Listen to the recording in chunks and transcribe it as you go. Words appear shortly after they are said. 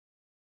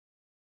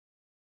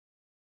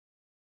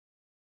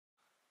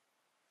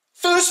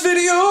First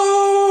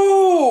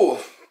video!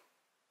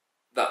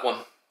 That one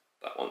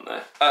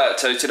there.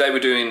 So today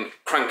we're doing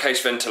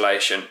crankcase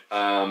ventilation.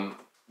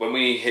 When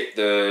I hit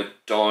the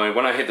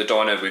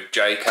dyno with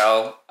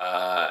JCal,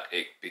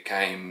 it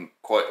became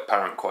quite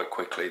apparent quite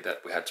quickly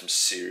that we had some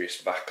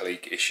serious vac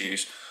leak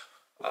issues.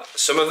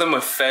 Some of them were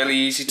fairly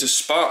easy to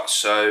spot,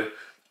 so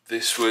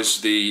this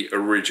was the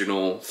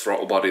original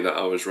throttle body that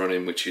I was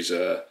running, which is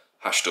a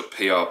hashed up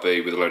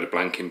PRB with a load of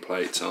blanking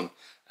plates on,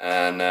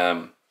 and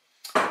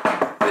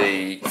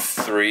the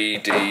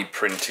 3D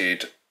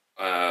printed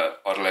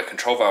idle air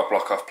control valve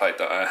block off plate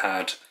that I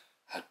had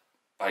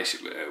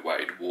basically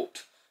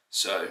warped.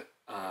 So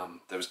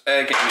there was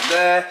air getting in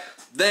there.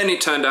 Then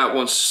it turned out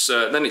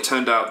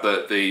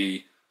that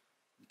the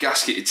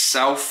gasket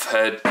itself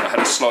had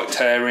a slight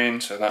tear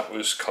in, so that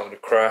was kind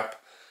of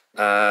crap.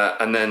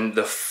 And then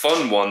the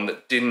fun one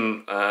that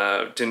didn't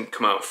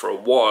come out for a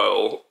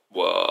while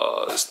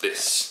was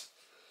this.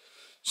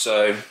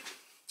 So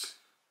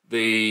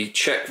the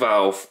check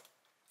valve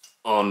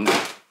on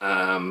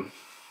the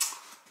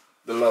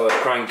lower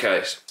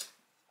crankcase,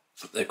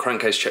 the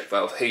crankcase check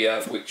valve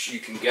here, which you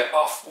can get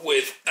off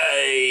with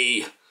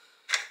a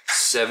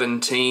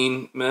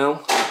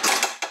 17mm.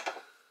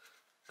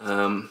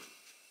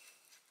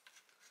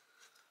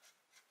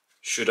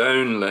 Should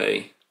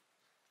only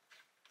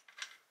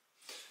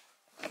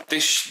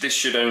this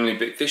should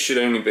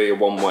only be a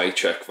one-way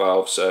check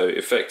valve. So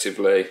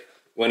effectively,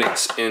 when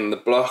it's in the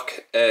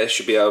block, air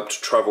should be able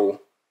to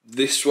travel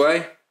this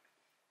way.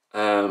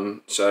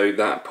 So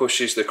that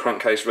pushes the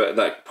crankcase,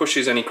 that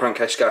pushes any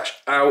crankcase gas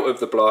out of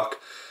the block,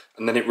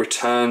 and then it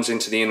returns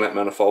into the inlet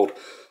manifold,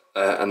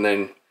 and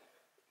then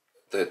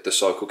the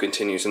cycle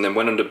continues. And then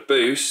when under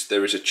boost,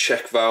 there is a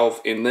check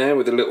valve in there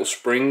with a little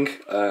spring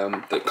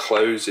that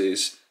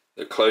closes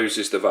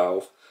the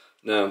valve.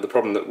 Now the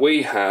problem that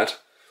we had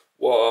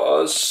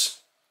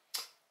was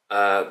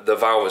the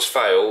valve has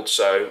failed,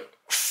 so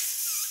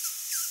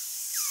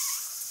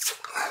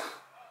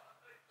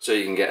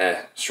you can get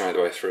air straight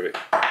away through it.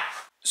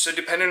 So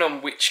depending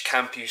on which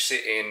camp you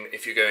sit in,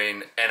 if you're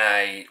going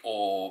NA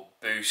or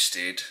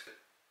boosted,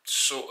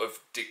 sort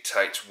of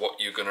dictates what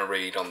you're going to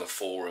read on the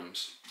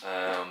forums.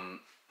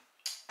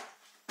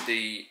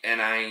 The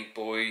NA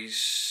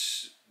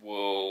boys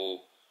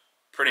will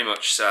pretty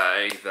much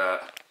say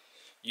that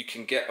you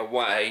can get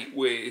away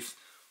with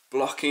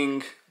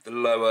blocking the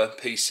lower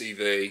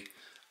PCV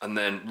and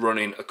then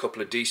running a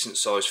couple of decent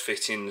sized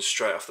fittings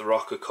straight off the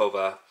rocker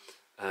cover,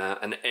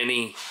 and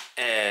any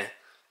air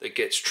that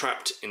gets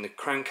trapped in the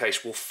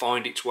crankcase will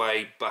find its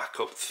way back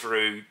up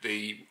through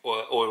the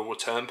oil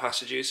return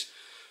passages,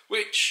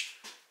 which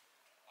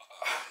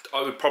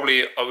I would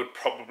probably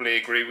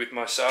agree with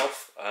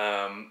myself.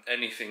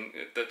 Anything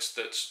that's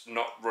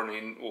not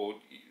running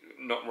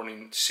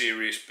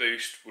serious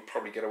boost would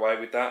probably get away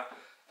with that.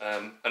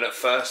 And at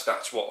first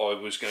that's what I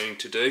was going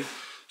to do.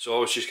 So I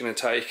was just going to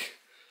take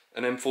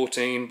an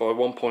M14 by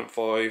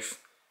 1.5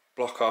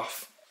 block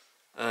off,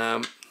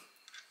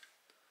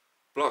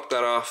 block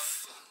that off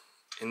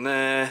in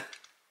there,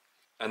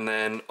 and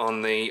then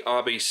on the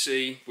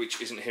RBC, which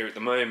isn't here at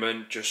the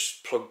moment,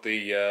 just plug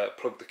the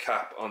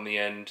cap on the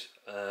end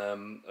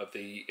of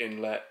the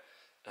inlet,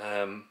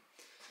 and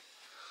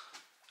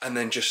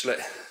then just let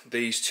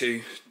these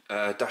two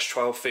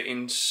 -12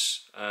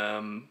 fittings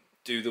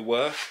do the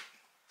work.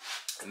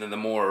 And then the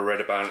more I read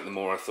about it, the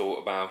more I thought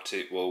about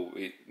it,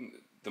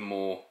 the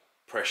more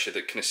pressure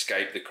that can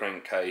escape the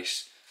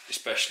crankcase,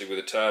 especially with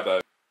a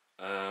turbo,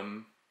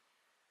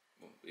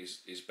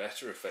 is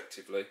better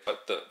effectively.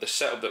 But the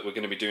setup that we're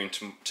going to be doing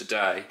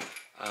today,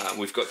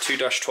 we've got two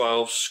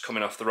 -12s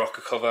coming off the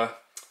rocker cover.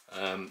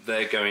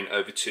 They're going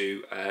over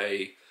to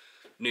a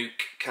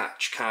nuke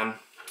catch can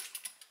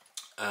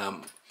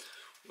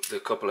with a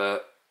couple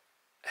of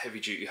heavy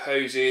duty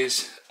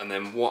hoses. And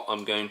then what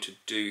I'm going to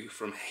do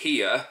from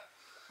here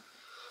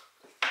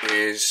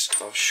is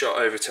I've shot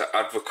over to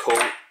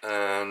Advocate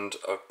and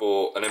I've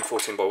bought an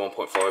M14 by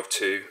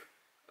 1.52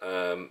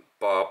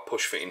 bar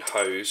push fitting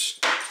hose.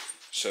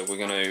 So we're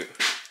going to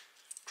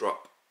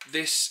drop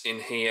this in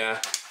here,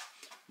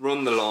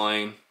 run the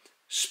line,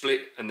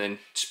 split, and then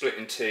split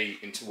and tee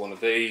into one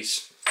of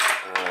these.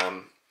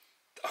 I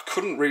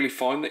couldn't really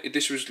find that.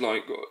 This was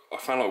like, I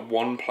found like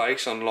one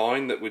place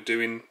online that were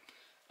doing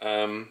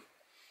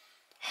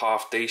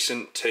half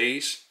decent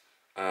tees,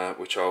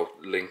 which I'll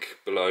link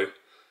below.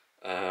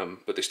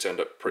 But this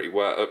turned up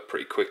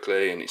pretty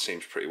quickly, and it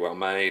seems pretty well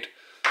made.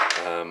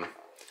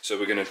 So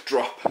we're going to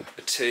drop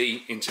a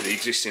tee into the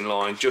existing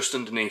line just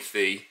underneath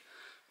the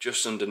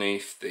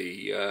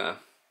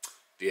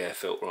air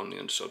filter on the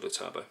underside of the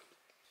turbo.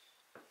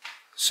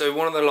 So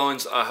one of the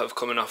lines that I have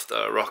coming off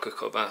the rocker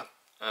cover,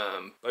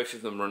 both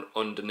of them run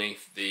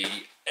underneath the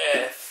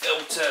air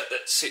filter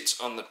that sits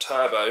on the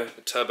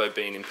turbo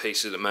being in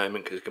pieces at the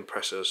moment because the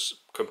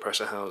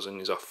compressor housing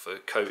is off for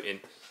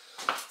coating.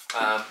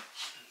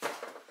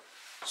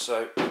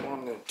 So what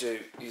I'm going to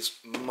do is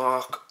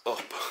mark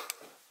up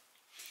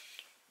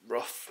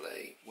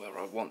roughly where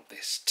I want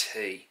this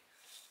tee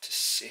to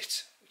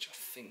sit, which I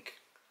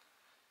think,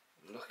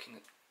 looking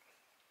at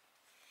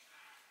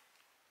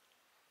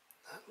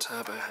That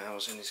turbo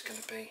housing is going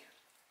to be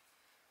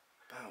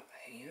about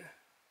here.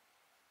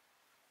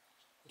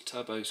 The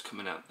turbo's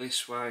coming out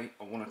this way.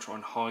 I want to try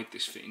and hide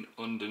this fitting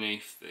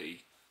underneath the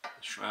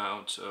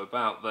shroud, so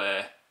about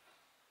there,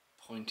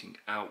 pointing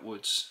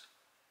outwards.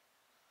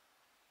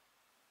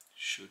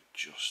 Should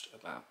just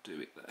about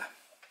do it there.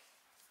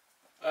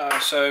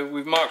 So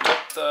we've marked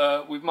up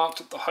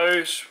the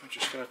hose. We're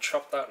just going to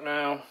chop that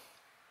now.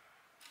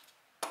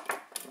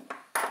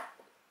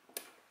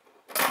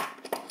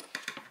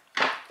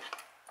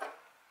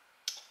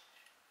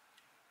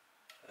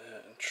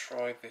 And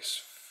try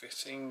this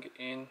fitting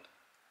in.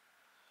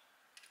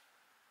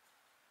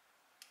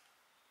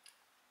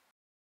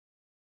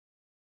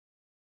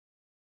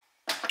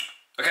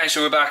 Okay,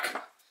 so we're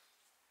back.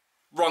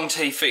 Wrong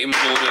T fitting was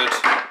ordered.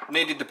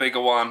 Needed the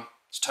bigger one.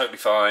 It's totally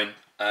fine.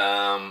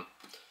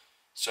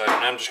 So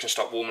now I'm just going to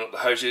start warming up the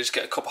hoses.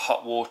 Get a cup of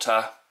hot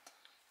water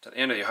at the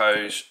end of your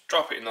hose.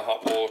 Drop it in the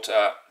hot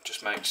water.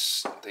 Just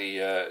makes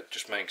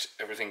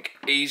everything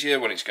easier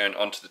when it's going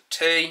onto the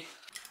T.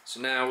 So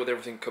now with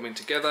everything coming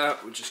together,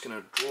 we're just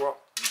going to drop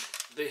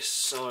this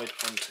side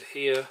onto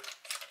here.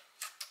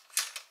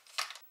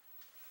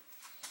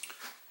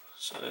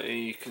 So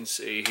you can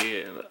see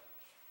here that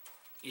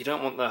you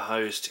don't want the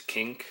hose to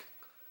kink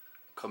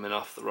coming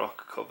off the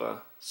rocker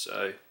cover,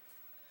 so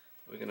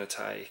we're going to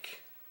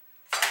take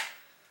a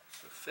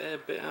fair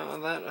bit out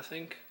of that, I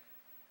think,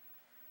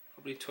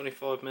 probably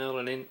 25mm,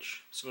 an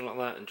inch, something like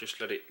that, and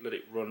just let it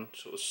run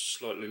sort of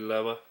slightly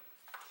lower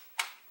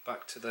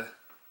back to the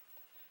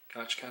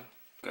catch can.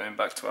 Going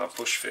back to our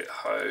push fit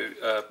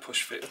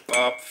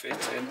barb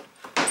fitting.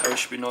 Hose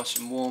should be nice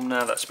and warm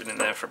now. That's been in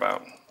there for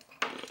about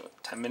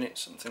 10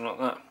 minutes, something like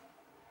that.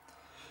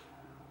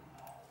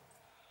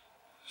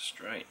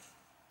 Straight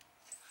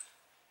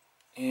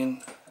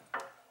in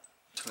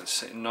until it's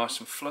sitting nice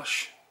and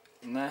flush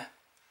in there.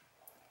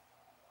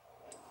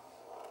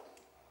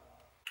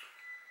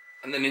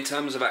 And then in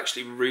terms of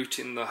actually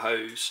routing the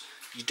hose,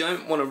 you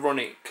don't want to run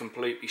it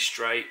completely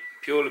straight,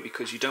 purely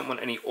because you don't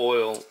want any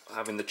oil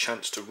having the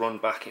chance to run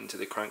back into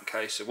the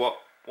crankcase. So what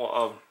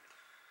I'm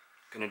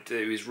going to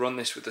do is run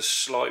this with a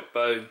slight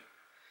bow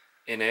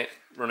in it,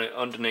 run it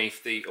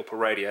underneath the upper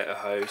radiator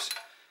hose,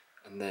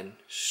 and then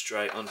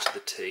straight onto the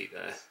T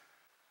there.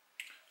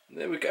 And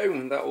there we go,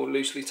 and that all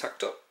loosely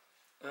tacked up,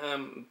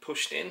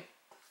 pushed in.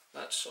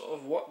 That's sort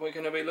of what we're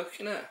going to be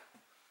looking at.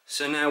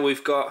 So now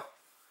we've got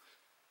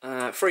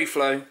free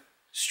flow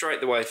straight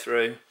the way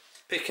through,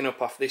 picking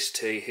up off this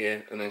T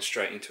here and then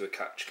straight into a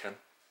catch can.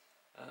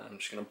 I'm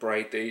just going to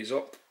braid these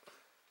up.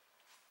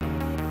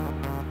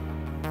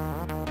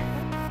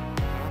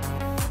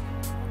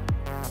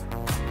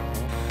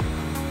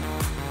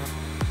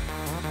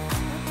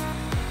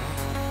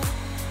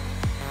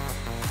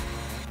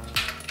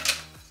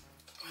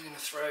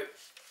 Throw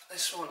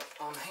this one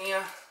on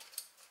here,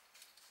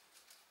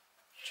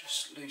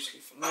 just loosely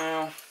for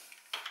now.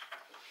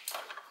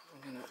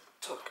 I'm going to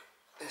tuck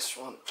this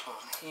one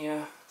on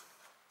here.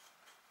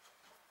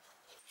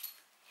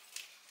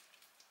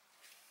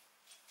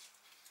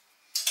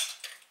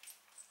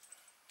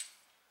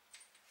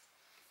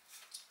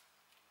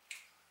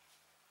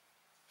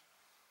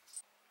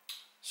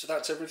 So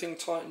that's everything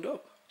tightened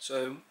up.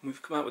 So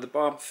we've come out with a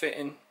barb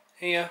fitting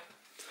here.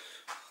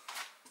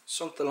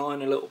 Sunk the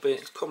line a little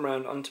bit, come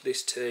round onto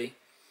this T,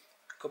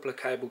 a couple of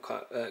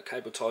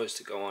cable ties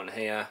to go on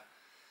here,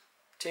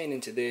 tin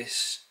into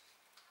this,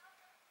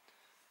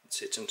 it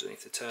sits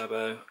underneath the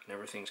turbo, and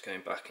everything's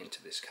going back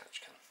into this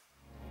catch can.